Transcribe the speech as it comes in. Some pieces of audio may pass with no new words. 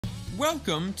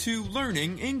Welcome to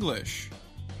Learning English,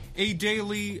 a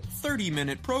daily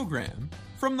 30-minute program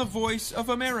from the Voice of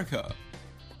America.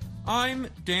 I'm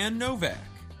Dan Novak.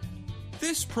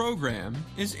 This program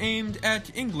is aimed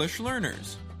at English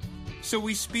learners, so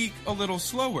we speak a little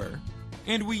slower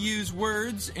and we use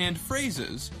words and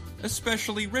phrases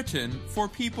especially written for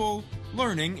people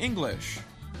learning English.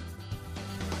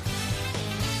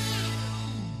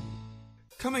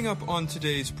 Coming up on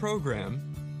today's program,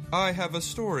 I have a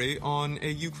story on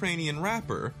a Ukrainian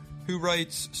rapper who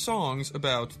writes songs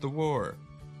about the war.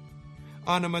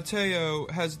 Anna Mateo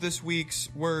has this week's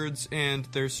words and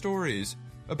their stories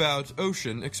about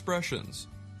ocean expressions.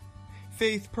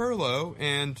 Faith Perlow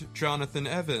and Jonathan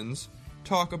Evans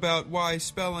talk about why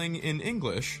spelling in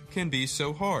English can be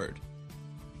so hard.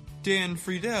 Dan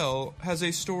Friedel has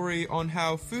a story on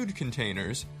how food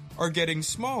containers are getting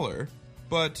smaller,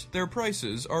 but their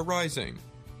prices are rising.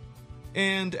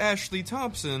 And Ashley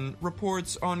Thompson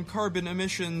reports on carbon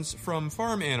emissions from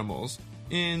farm animals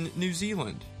in New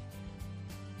Zealand.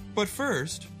 But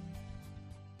first,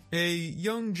 a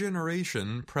young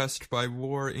generation pressed by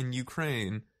war in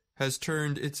Ukraine has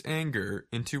turned its anger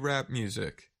into rap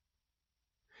music.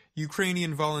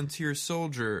 Ukrainian volunteer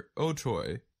soldier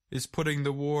Otoy is putting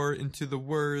the war into the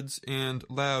words and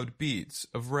loud beats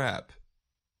of rap.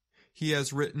 He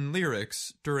has written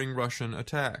lyrics during Russian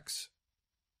attacks.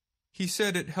 He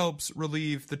said it helps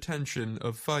relieve the tension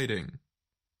of fighting.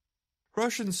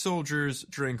 Russian soldiers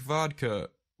drink vodka.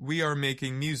 We are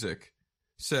making music,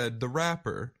 said the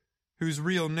rapper, whose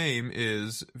real name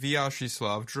is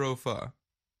Vyacheslav Drofa.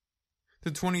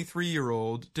 The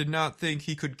 23-year-old did not think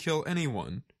he could kill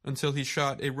anyone until he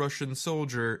shot a Russian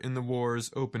soldier in the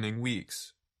war's opening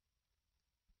weeks.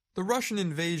 The Russian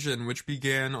invasion, which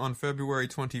began on February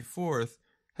 24th,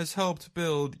 has helped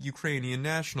build Ukrainian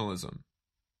nationalism.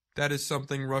 That is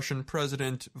something Russian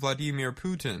President Vladimir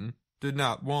Putin did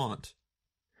not want.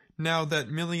 Now that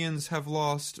millions have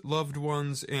lost loved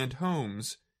ones and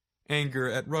homes,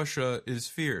 anger at Russia is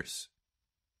fierce.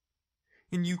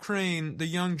 In Ukraine, the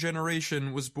young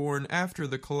generation was born after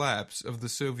the collapse of the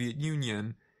Soviet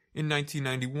Union in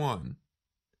 1991.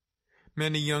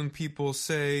 Many young people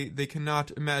say they cannot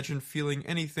imagine feeling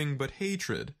anything but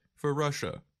hatred for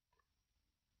Russia.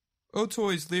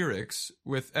 Otoy's lyrics,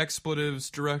 with expletives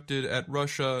directed at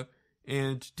Russia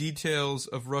and details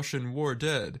of Russian war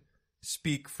dead,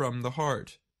 speak from the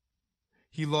heart.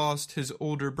 He lost his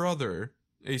older brother,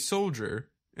 a soldier,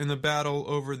 in the battle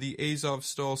over the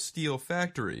Azovstal steel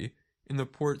factory in the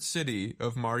port city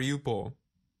of Mariupol.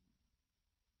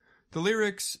 The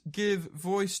lyrics give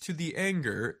voice to the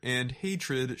anger and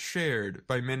hatred shared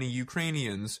by many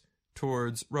Ukrainians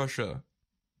towards Russia.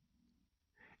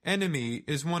 Enemy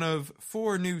is one of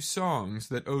 4 new songs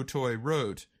that Otoy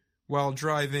wrote while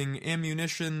driving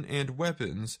ammunition and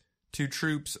weapons to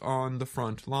troops on the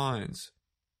front lines.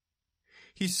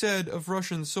 He said of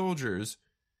Russian soldiers,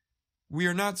 "We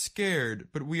are not scared,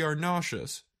 but we are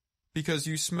nauseous, because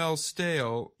you smell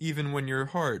stale even when your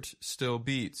heart still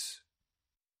beats."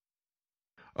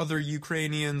 Other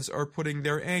Ukrainians are putting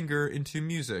their anger into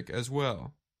music as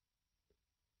well.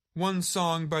 One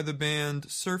song by the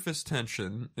band Surface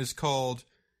Tension is called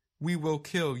 "We Will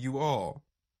Kill You All."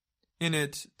 In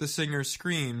it, the singer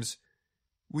screams,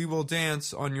 "We will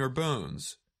dance on your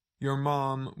bones. Your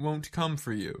mom won't come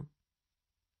for you."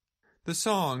 The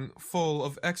song, full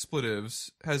of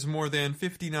expletives, has more than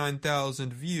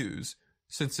 59,000 views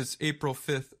since its April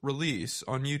 5th release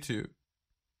on YouTube.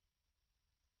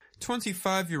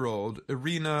 25-year-old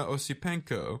Irina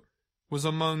Osipenko was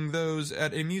among those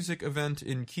at a music event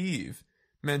in Kyiv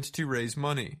meant to raise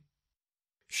money.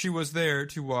 She was there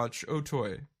to watch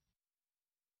Otoy.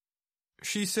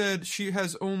 She said she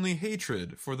has only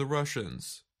hatred for the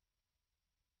Russians.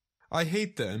 "I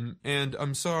hate them, and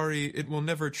I'm sorry it will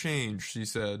never change," she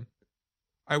said.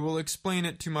 "I will explain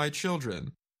it to my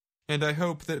children, and I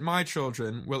hope that my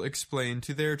children will explain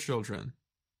to their children."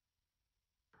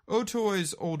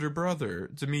 Otoy's older brother,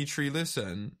 Dmitry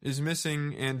Lisen, is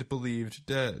missing and believed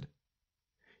dead.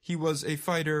 He was a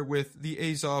fighter with the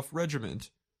Azov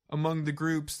Regiment, among the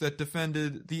groups that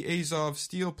defended the Azov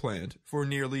steel plant for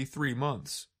nearly 3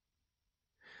 months.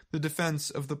 The defense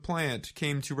of the plant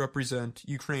came to represent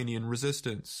Ukrainian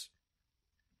resistance.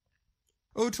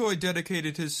 Otoy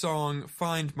dedicated his song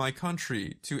 "Find My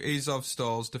Country" to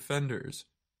Azovstal's defenders.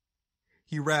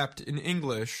 He rapped in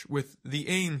English with the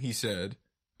aim, he said,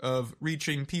 of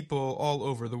reaching people all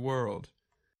over the world.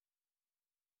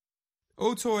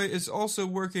 Otoy is also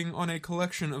working on a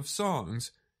collection of songs,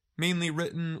 mainly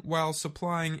written while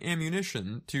supplying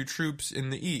ammunition to troops in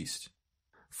the East.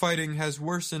 fighting has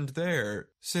worsened there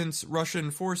since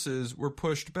Russian forces were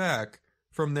pushed back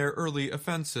from their early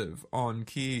offensive on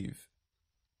Kyiv.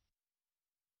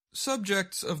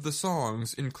 Subjects of the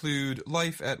songs include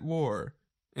life at war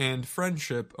and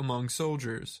friendship among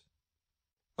soldiers.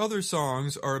 Other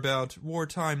songs are about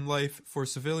wartime life for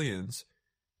civilians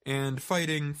and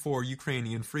fighting for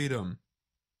Ukrainian freedom.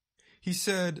 He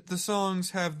said the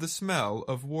songs have the smell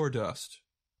of war dust.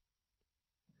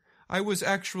 I was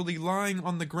actually lying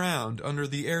on the ground under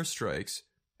the airstrikes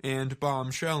and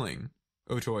bomb shelling,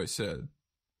 Otoy said.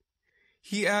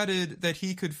 He added that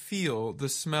he could feel the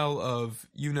smell of,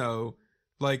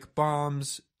 like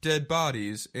bombs, dead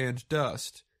bodies, and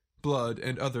dust, blood,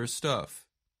 and other stuff.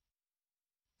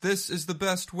 This is the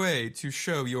best way to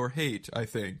show your hate, I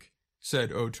think,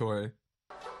 said Otoy.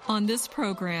 On this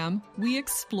program, we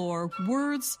explore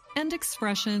words and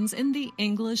expressions in the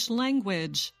English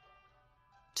language.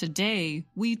 Today,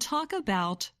 we talk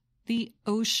about the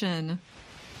ocean.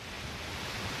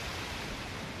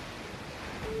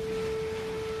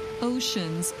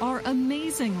 Oceans are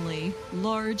amazingly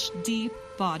large, deep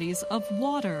bodies of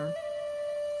water.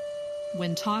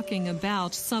 When talking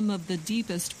about some of the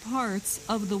deepest parts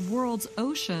of the world's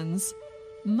oceans,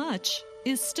 much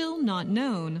is still not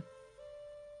known.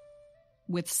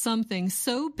 With something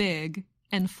so big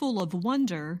and full of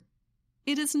wonder,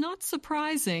 it is not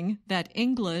surprising that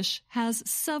English has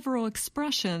several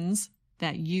expressions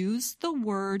that use the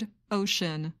word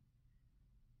ocean.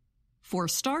 For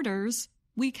starters,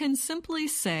 we can simply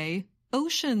say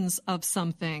oceans of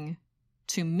something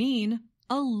to mean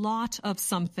a lot of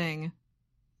something.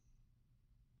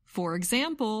 For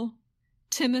example,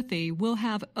 Timothy will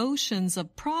have oceans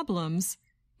of problems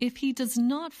if he does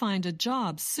not find a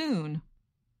job soon.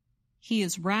 He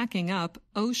is racking up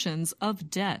oceans of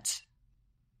debt.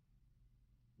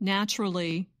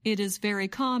 Naturally, it is very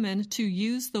common to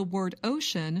use the word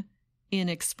ocean in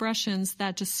expressions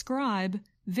that describe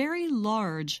very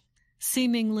large,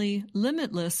 seemingly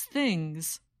limitless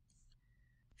things.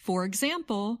 For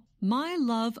example, my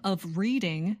love of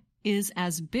reading is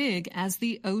as big as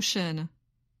the ocean.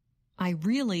 I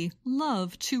really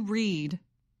love to read.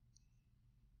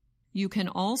 You can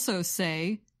also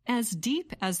say as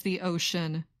deep as the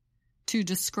ocean to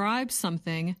describe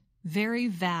something very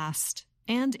vast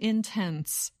and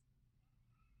intense.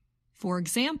 For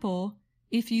example,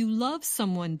 if you love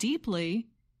someone deeply,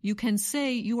 you can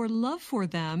say your love for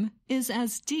them is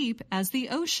as deep as the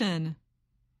ocean.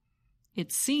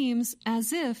 It seems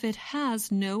as if it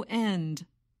has no end.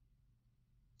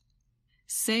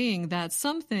 Saying that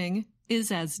something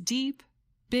is as deep,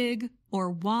 big, or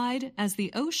wide as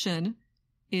the ocean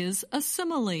is a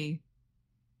simile.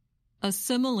 A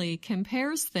simile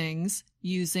compares things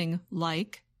using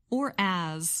like or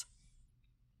as.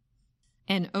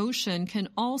 An ocean can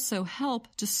also help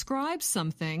describe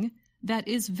something that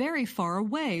is very far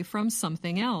away from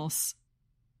something else.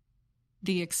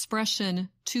 The expression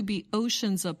to be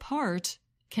oceans apart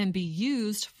can be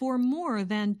used for more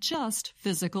than just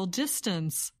physical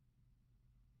distance.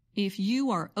 If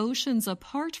you are oceans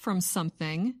apart from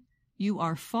something, you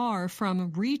are far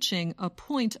from reaching a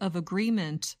point of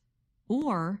agreement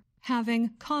or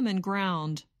having common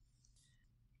ground.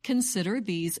 Consider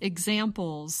these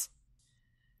examples.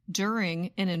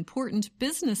 During an important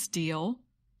business deal,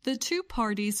 the two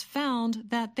parties found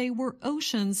that they were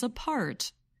oceans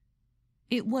apart.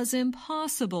 It was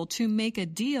impossible to make a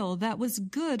deal that was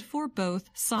good for both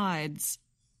sides.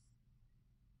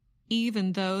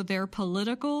 Even though their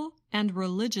political and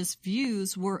religious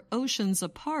views were oceans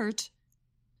apart,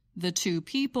 the two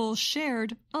people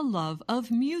shared a love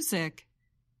of music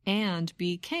and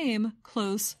became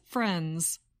close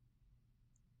friends.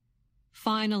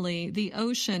 Finally, the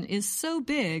ocean is so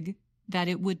big that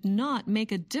it would not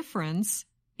make a difference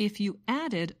if you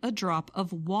added a drop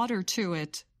of water to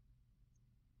it.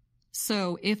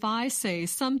 So if I say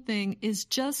something is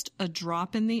just a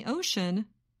drop in the ocean,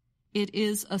 it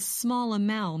is a small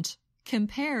amount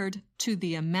compared to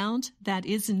the amount that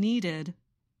is needed.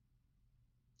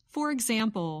 For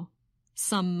example,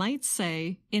 some might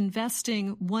say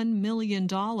investing $1 million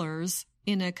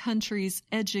in a country's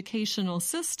educational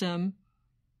system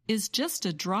is just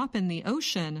a drop in the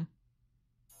ocean.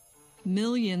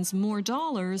 Millions more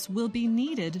dollars will be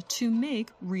needed to make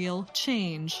real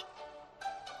change.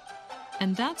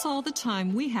 And that's all the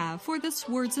time we have for this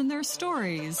Words and Their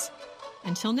Stories.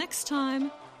 Until next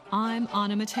time, I'm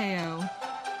Anna Mateo.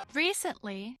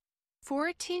 Recently,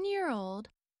 14-year-old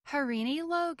Harini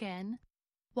Logan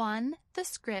won the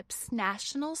Scripps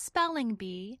National Spelling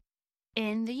Bee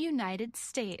in the United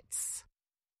States.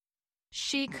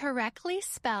 She correctly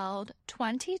spelled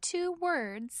 22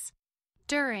 words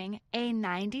during a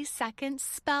 90-second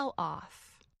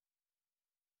spell-off.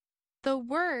 The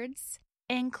words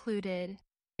included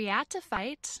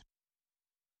creatophyte,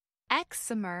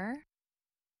 exomer,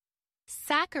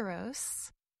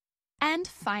 saccharose, and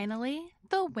finally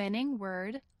the winning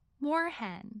word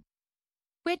moorhen,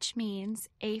 which means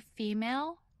a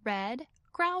female red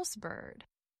grouse bird.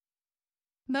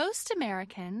 Most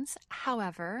Americans,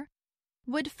 however,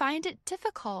 would find it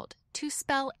difficult to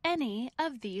spell any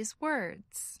of these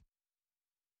words.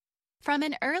 From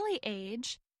an early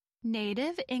age,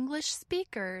 native English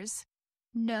speakers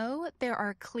know there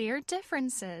are clear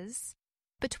differences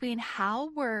between how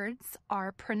words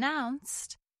are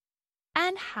pronounced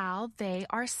and how they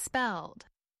are spelled.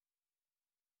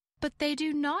 But they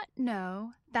do not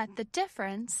know that the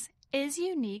difference is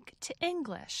unique to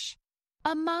English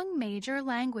among major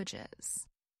languages.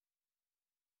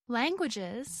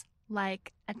 Languages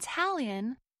like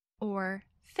Italian or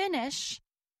Finnish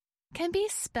can be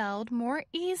spelled more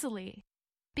easily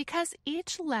because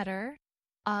each letter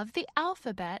of the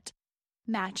alphabet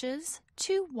matches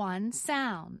to one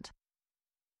sound.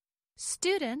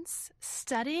 Students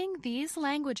studying these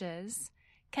languages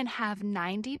can have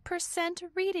 90%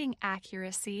 reading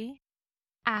accuracy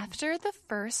after the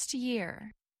first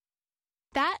year.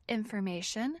 That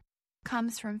information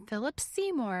comes from Philip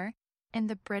Seymour in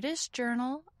the British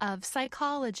Journal of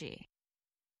Psychology.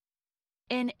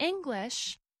 In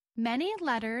English, many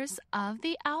letters of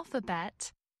the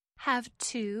alphabet have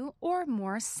 2 or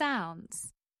more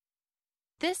sounds.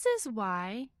 This is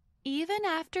why, even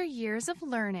after years of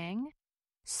learning,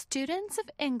 students of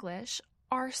English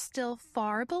are still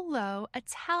far below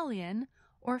Italian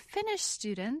or Finnish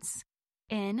students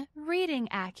in reading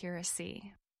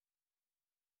accuracy.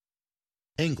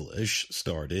 English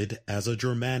started as a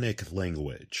Germanic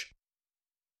language.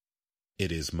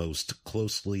 It is most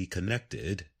closely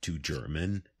connected to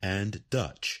German and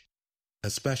Dutch,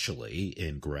 especially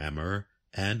in grammar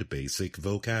and basic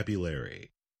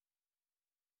vocabulary.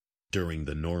 During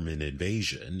the Norman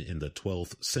invasion in the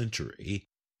 12th century,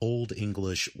 Old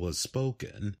English was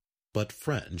spoken, but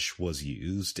French was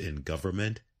used in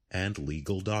government and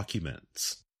legal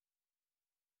documents.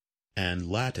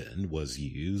 And Latin was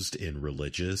used in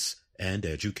religious and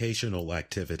educational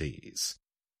activities.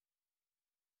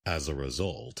 As a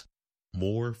result,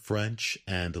 more French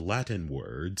and Latin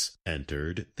words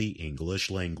entered the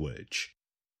English language.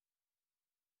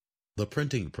 The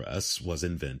printing press was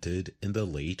invented in the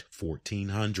late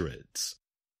 1400s.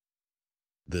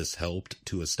 This helped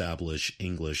to establish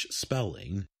English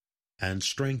spelling and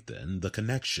strengthen the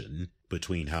connection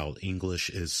between how English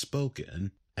is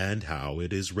spoken and how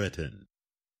it is written.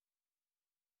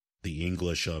 The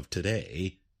English of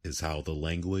today is how the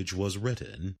language was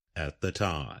written at the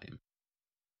time.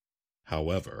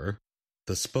 However,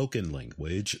 the spoken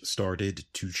language started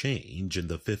to change in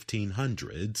the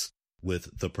 1500s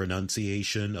with the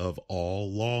pronunciation of all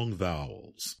long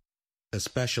vowels,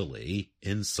 especially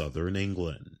in southern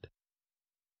England.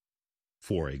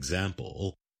 For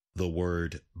example, the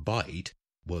word bite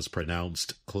was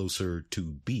pronounced closer to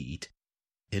beat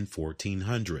in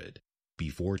 1400,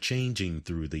 before changing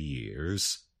through the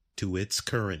years to its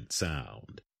current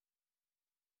sound.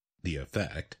 The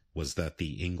effect was that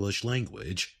the English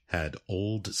language had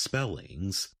old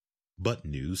spellings, but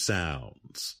new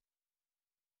sounds.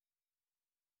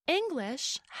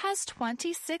 English has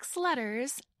 26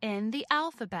 letters in the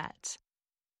alphabet,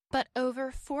 but over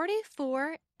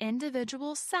 44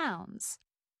 individual sounds,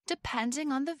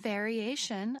 depending on the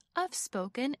variation of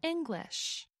spoken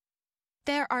English.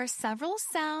 There are several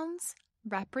sounds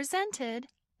represented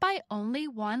by only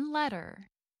one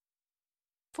letter.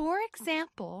 For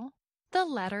example, the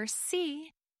letter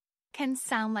C can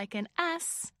sound like an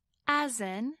S, as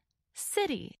in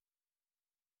city.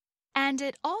 And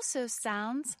it also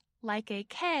sounds like a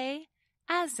K,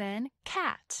 as in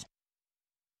cat.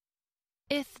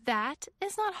 If that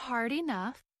is not hard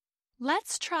enough,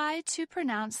 let's try to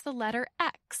pronounce the letter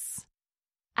X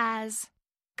as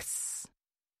X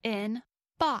in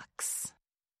box,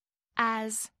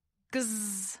 as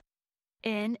gz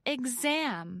in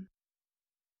exam,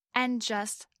 and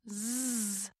just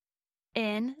z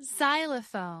in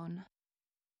xylophone.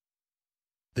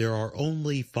 There are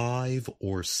only 5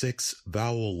 or 6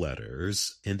 vowel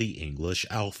letters in the English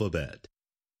alphabet.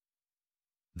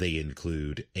 They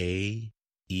include A,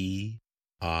 E,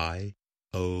 I,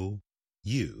 O,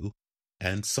 U,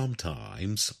 and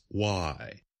sometimes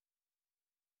Y.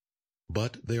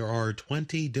 But there are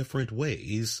 20 different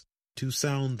ways to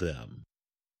sound them.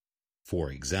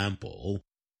 For example,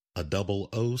 A double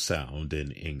O sound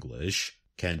in English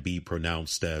can be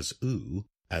pronounced as oo,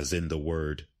 as in the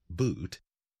word boot,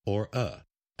 or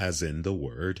as in the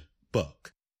word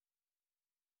book.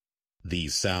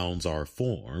 These sounds are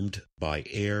formed by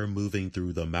air moving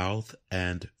through the mouth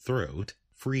and throat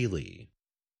freely.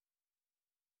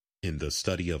 In the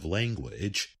study of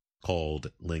language,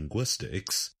 called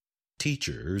linguistics,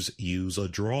 teachers use a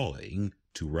drawing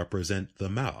to represent the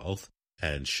mouth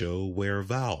and show where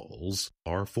vowels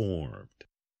are formed.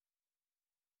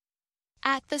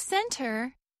 At the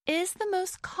center is the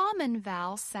most common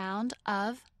vowel sound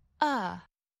of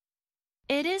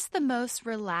It is the most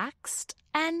relaxed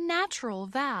and natural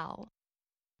vowel.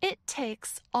 It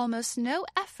takes almost no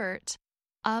effort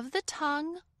of the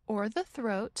tongue or the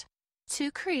throat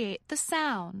to create the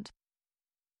sound.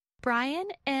 Brian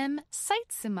M.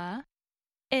 Seitzema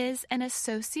is an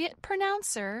associate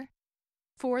pronouncer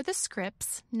for the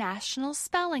Scripps National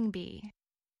Spelling Bee.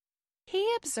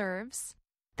 He observes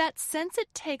that since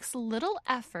it takes little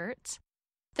effort,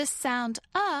 the sound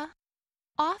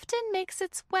often makes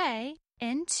its way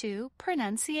into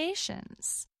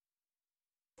pronunciations.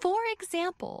 For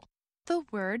example, the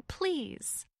word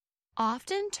please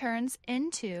often turns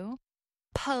into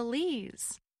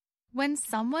please when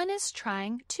someone is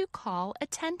trying to call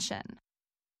attention.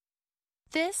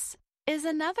 This is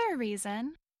another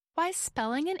reason why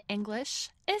spelling in English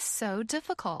is so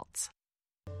difficult.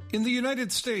 In the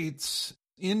United States,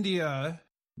 India,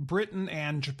 Britain,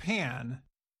 and Japan,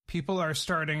 people are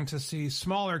starting to see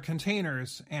smaller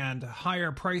containers and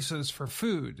higher prices for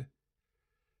food.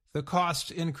 The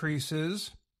cost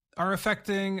increases are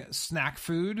affecting snack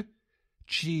food,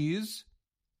 cheese,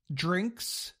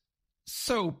 drinks,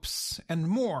 soaps, and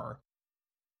more.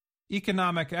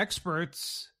 Economic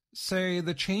experts say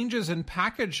the changes in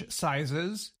package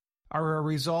sizes are a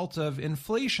result of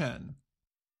inflation.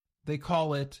 They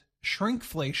call it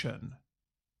shrinkflation.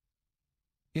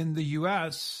 In the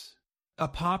U.S., a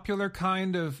popular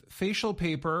kind of facial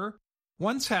paper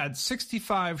once had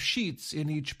 65 sheets in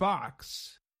each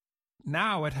box.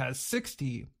 Now it has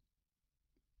 60.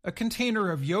 A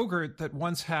container of yogurt that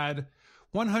once had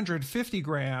 150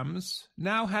 grams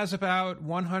now has about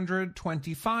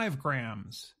 125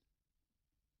 grams.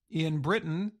 In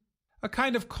Britain, a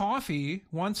kind of coffee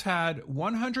once had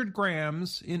 100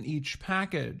 grams in each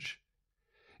package.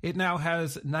 It now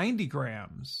has 90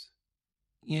 grams.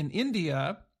 In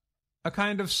India, a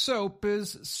kind of soap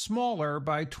is smaller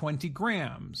by 20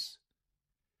 grams.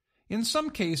 In some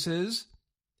cases,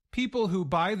 people who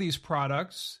buy these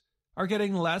products are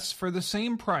getting less for the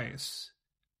same price.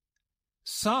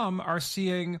 Some are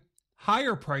seeing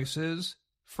higher prices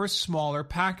for smaller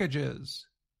packages.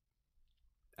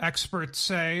 Experts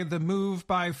say the move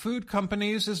by food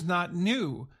companies is not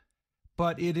new,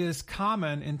 but it is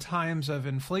common in times of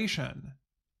inflation.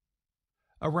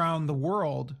 Around the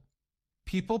world,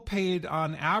 people paid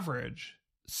on average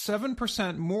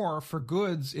 7% more for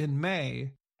goods in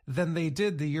May than they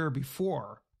did the year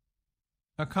before.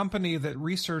 A company that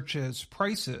researches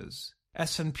prices,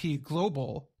 S&P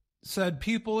Global, said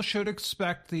people should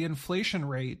expect the inflation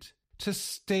rate to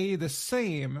stay the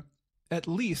same at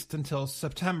least until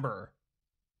September.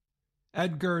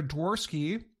 Edgar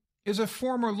Dworsky is a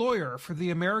former lawyer for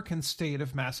the American state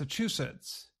of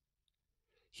Massachusetts.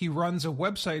 He runs a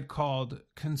website called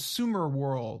Consumer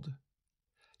World.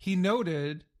 He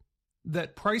noted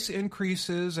that price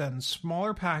increases and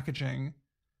smaller packaging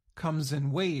comes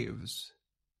in waves.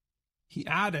 He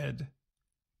added,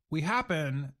 "We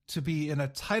happen to be in a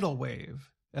tidal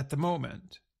wave at the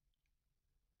moment."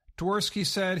 Dworsky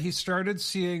said he started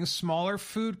seeing smaller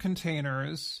food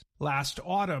containers last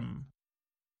autumn.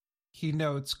 He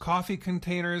notes coffee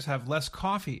containers have less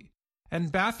coffee,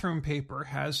 and bathroom paper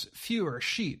has fewer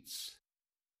sheets.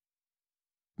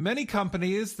 Many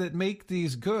companies that make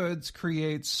these goods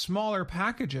create smaller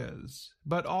packages,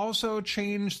 but also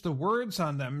change the words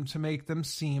on them to make them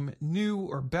seem new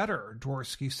or better,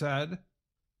 Dworsky said.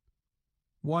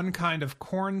 One kind of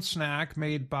corn snack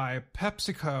made by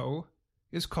PepsiCo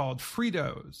is called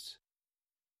Fritos.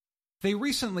 They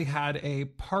recently had a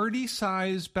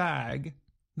party-size bag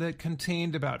that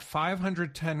contained about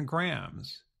 510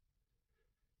 grams.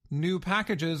 New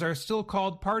packages are still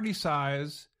called party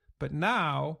size, but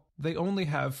now they only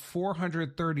have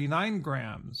 439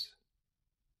 grams.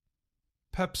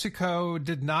 PepsiCo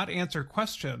did not answer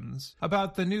questions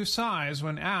about the new size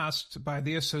when asked by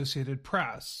the Associated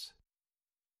Press.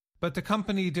 But the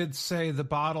company did say the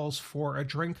bottles for a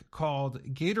drink called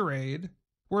Gatorade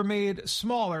were made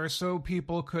smaller so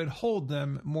people could hold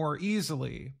them more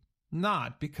easily,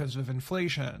 not because of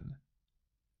inflation.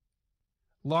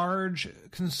 Large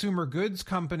consumer goods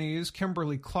companies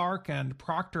Kimberly-Clark and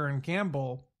Procter &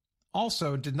 Gamble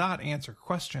also did not answer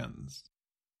questions.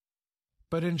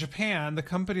 But in Japan, the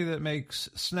company that makes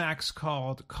snacks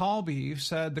called Calbee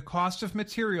said the cost of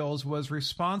materials was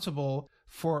responsible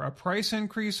for a price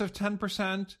increase of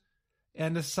 10%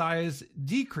 and a size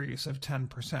decrease of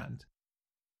 10%.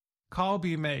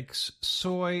 Calbee makes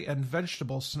soy and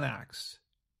vegetable snacks.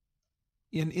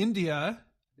 In India,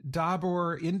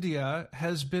 Dabur India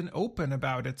has been open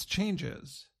about its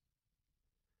changes.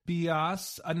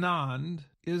 Bias Anand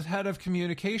is head of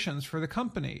communications for the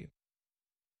company.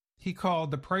 He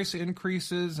called the price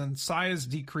increases and size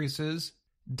decreases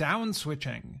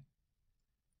down-switching.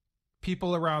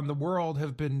 People around the world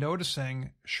have been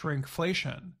noticing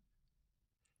shrinkflation.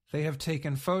 They have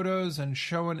taken photos and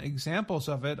shown examples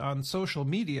of it on social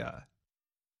media.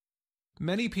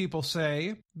 Many people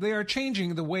say they are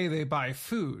changing the way they buy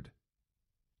food.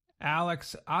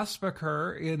 Alex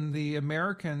Aspaker in the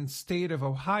American state of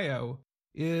Ohio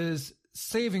is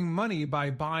saving money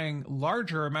by buying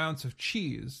larger amounts of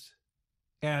cheese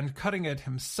and cutting it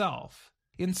himself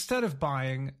instead of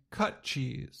buying cut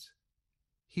cheese.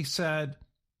 He said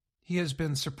he has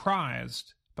been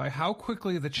surprised by how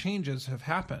quickly the changes have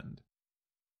happened.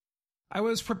 I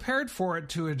was prepared for it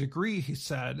to a degree, he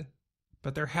said,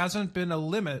 but there hasn't been a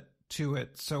limit to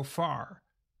it so far.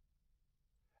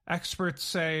 Experts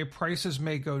say prices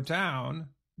may go down,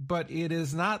 but it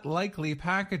is not likely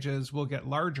packages will get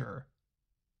larger.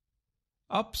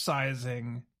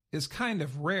 Upsizing is kind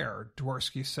of rare,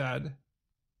 Dworsky said.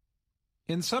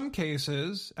 In some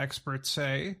cases, experts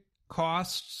say,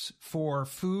 costs for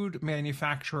food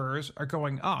manufacturers are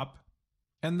going up,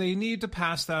 and they need to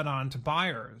pass that on to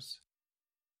buyers.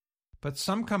 But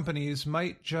some companies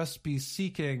might just be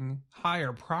seeking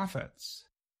higher profits.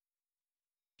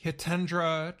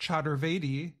 Hitendra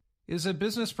Chaturvedi is a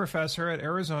business professor at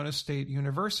Arizona State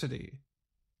University.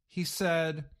 He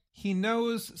said he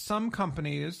knows some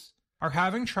companies are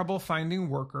having trouble finding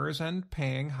workers and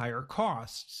paying higher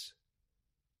costs.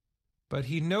 But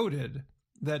he noted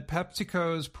that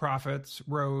PepsiCo's profits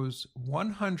rose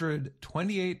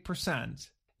 128%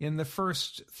 in the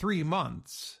first 3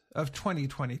 months of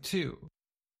 2022.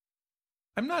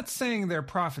 I'm not saying they're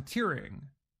profiteering,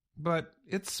 but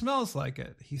it smells like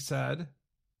it, he said.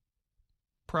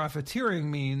 Profiteering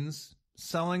means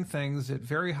selling things at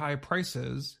very high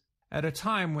prices at a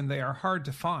time when they are hard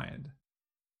to find.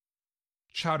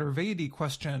 Chaturvedi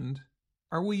questioned,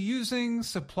 are we using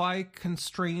supply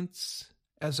constraints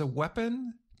as a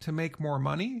weapon to make more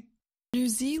money? New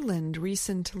Zealand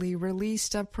recently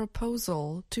released a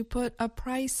proposal to put a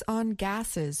price on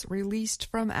gases released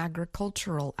from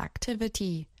agricultural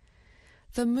activity.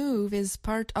 The move is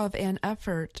part of an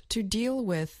effort to deal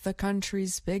with the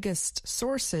country's biggest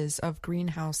sources of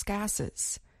greenhouse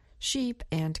gases, sheep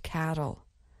and cattle.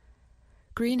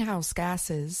 Greenhouse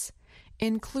gases,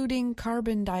 including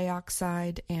carbon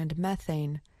dioxide and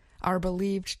methane, are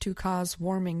believed to cause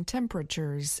warming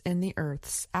temperatures in the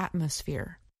Earth's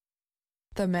atmosphere.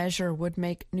 The measure would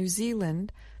make New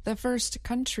Zealand the first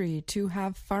country to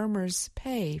have farmers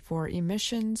pay for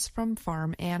emissions from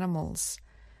farm animals,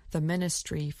 the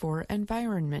Ministry for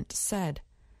Environment said.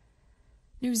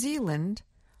 New Zealand,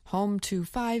 home to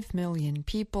 5 million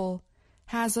people,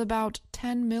 has about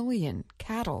 10 million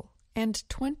cattle and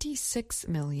 26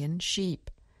 million sheep.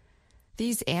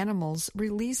 These animals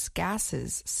release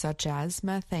gases such as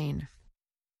methane.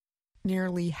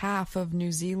 Nearly half of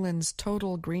New Zealand's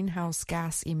total greenhouse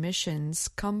gas emissions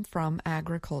come from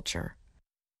agriculture.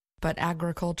 But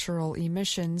agricultural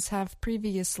emissions have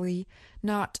previously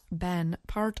not been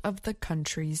part of the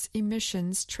country's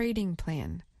emissions trading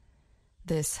plan.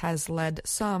 This has led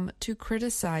some to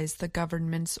criticize the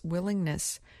government's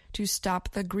willingness to stop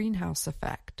the greenhouse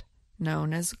effect,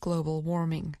 known as global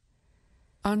warming.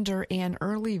 Under an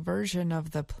early version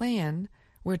of the plan,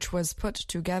 which was put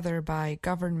together by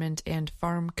government and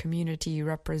farm community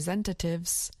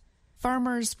representatives,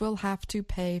 farmers will have to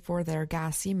pay for their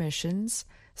gas emissions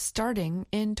starting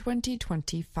in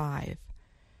 2025.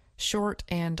 Short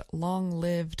and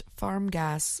long-lived farm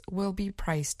gas will be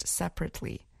priced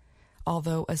separately,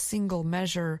 although a single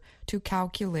measure to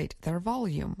calculate their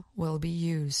volume will be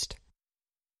used.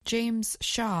 James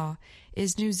Shaw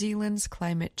is New Zealand's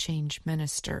climate change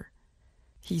minister.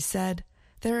 He said,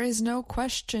 there is no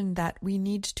question that we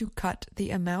need to cut the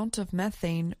amount of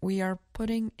methane we are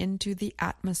putting into the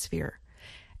atmosphere,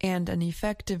 and an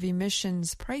effective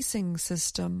emissions pricing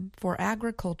system for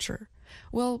agriculture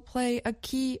will play a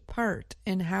key part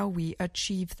in how we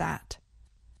achieve that.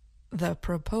 The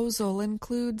proposal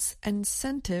includes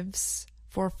incentives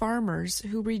for farmers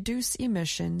who reduce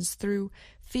emissions through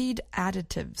feed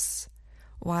additives,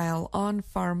 while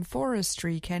on-farm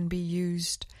forestry can be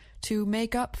used to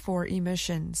make up for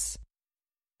emissions.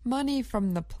 Money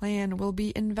from the plan will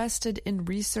be invested in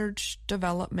research,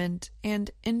 development,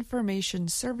 and information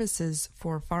services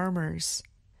for farmers.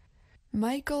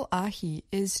 Michael Ahi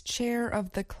is chair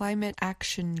of the climate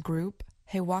action group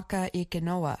Hewaka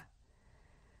Ikenoa.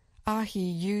 Ahi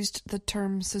used the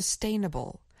term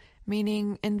sustainable,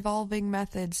 meaning involving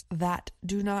methods that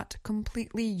do not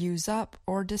completely use up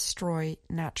or destroy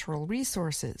natural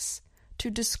resources, to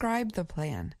describe the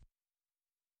plan.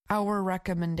 Our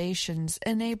recommendations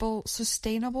enable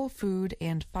sustainable food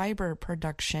and fiber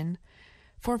production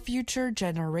for future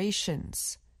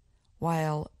generations,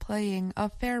 while playing a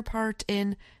fair part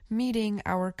in meeting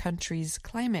our country's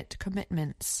climate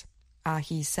commitments,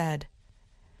 Ahi said.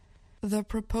 The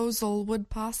proposal would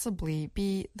possibly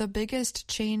be the biggest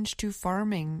change to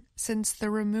farming since the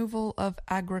removal of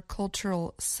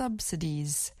agricultural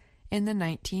subsidies in the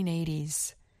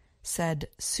 1980s, said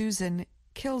Susan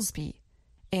Kilsby,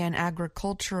 an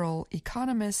agricultural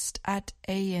economist at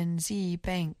ANZ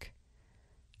Bank.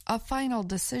 A final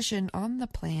decision on the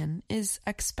plan is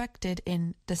expected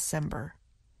in December.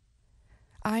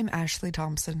 I'm Ashley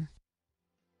Thompson.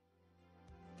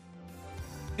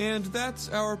 And that's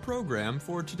our program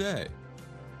for today.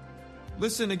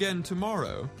 Listen again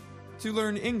tomorrow to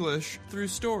learn English through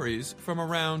stories from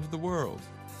around the world.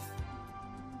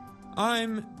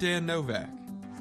 I'm Dan Novak.